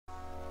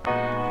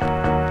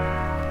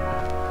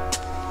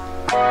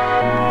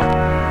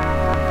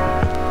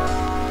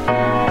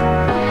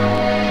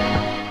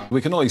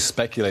We can only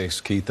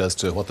speculate, Keith, as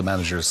to what the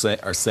managers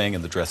are saying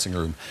in the dressing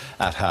room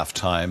at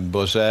half-time.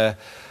 But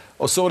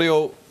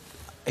Osorio,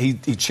 he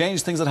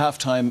changed things at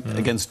half-time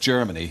against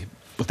Germany,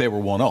 but they were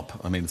one up.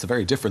 I mean, it's a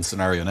very different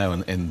scenario now,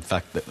 in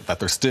fact, that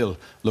they're still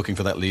looking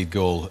for that lead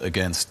goal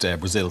against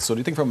Brazil. So do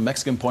you think from a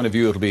Mexican point of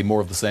view it'll be more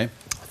of the same?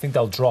 I think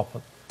they'll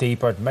drop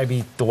deeper,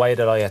 maybe the way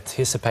that I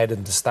anticipated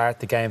them to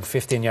start the game,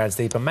 15 yards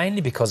deeper, mainly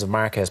because of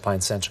Marquez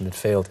playing central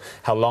midfield.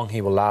 How long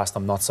he will last,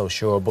 I'm not so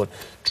sure, but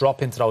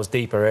drop into those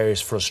deeper areas,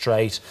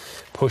 frustrate,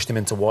 push them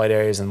into wide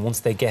areas, and once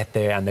they get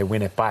there and they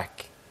win it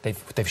back,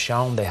 they've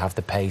shown they have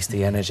the pace,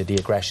 the energy, the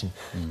aggression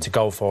to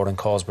go forward and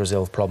cause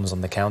Brazil problems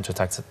on the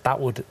counter-attack. So that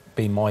would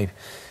be my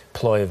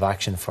ploy of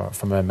action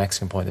from a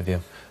Mexican point of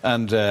view.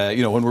 And,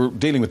 you know, when we're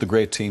dealing with the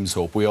great teams,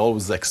 Hope, we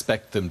always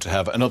expect them to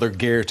have another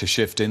gear to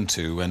shift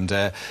into.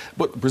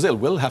 But Brazil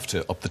will have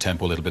to up the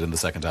tempo a little bit in the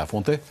second half,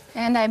 won't they?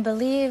 And I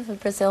believe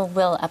Brazil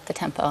will up the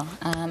tempo.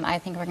 I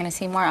think we're going to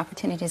see more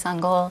opportunities on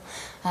goal,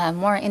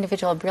 more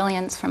individual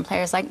brilliance from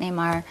players like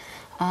Neymar.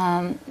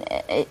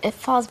 It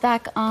falls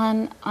back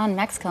on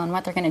Mexico and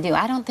what they're going to do.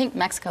 I don't think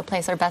Mexico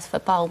plays their best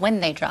football when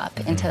they drop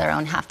into their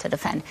own half to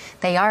defend.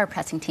 They are a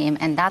pressing team,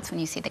 and that's when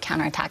you see the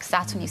counterattacks.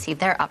 That's when you see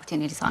their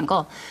opportunities on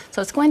goal.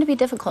 So it's going to be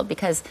difficult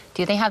because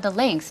do they have the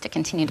legs to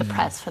continue to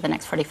press for the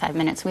next 45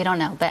 minutes? We don't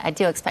know, but I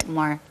do expect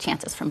more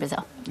chances from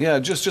Brazil. Yeah,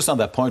 just on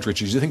that point,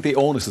 Richie, do you think the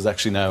onus is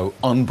actually now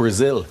on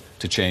Brazil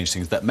to change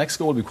things? That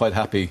Mexico will be quite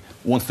happy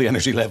once the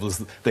energy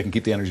levels, they can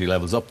keep the energy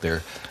levels up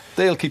there.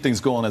 They'll keep things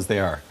going as they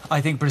are.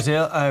 I think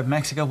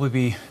Mexico will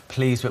be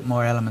pleased with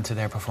more elements of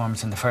their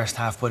performance in the first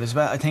half, but as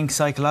well, I think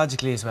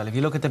psychologically as well, if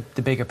you look at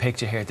the bigger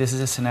picture here, this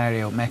is a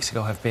scenario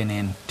Mexico have been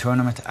in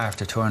tournament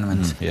after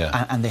tournament,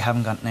 and they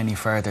haven't gotten any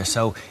further.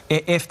 So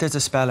if there's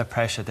a spell of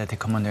pressure that they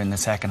come under in the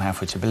second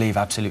half, which I believe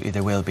absolutely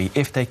there will be,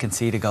 if they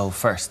concede a goal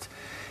first,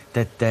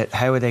 that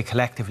how are they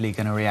collectively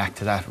going to react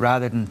to that,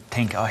 rather than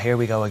think, oh, here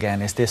we go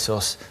again, is this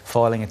us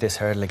falling at this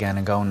hurdle again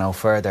and going no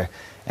further?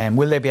 And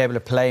will they be able to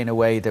play in a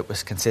way that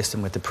was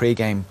consistent with the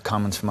pre-game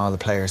comments from all the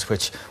players,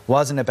 which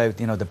wasn't about,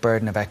 you know, the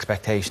burden of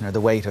expectation or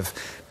the weight of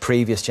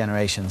previous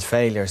generations'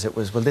 failures? It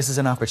was, well, this is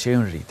an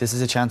opportunity. This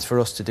is a chance for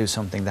us to do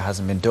something that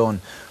hasn't been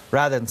done,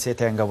 rather than sit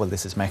there and go, well,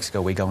 this is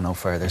Mexico, we go no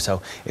further.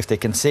 So if they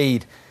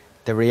concede,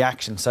 the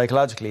reaction,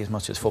 psychologically as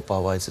much as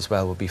football-wise as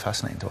well, will be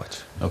fascinating to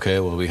watch. OK,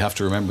 well, we have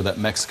to remember that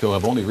Mexico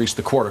have only reached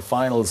the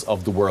quarter-finals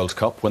of the World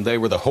Cup when they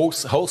were the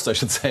host, I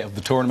should say, of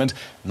the tournament.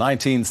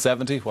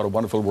 1970, what a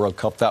wonderful World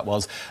Cup that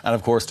was. And,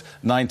 of course,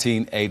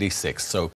 1986. So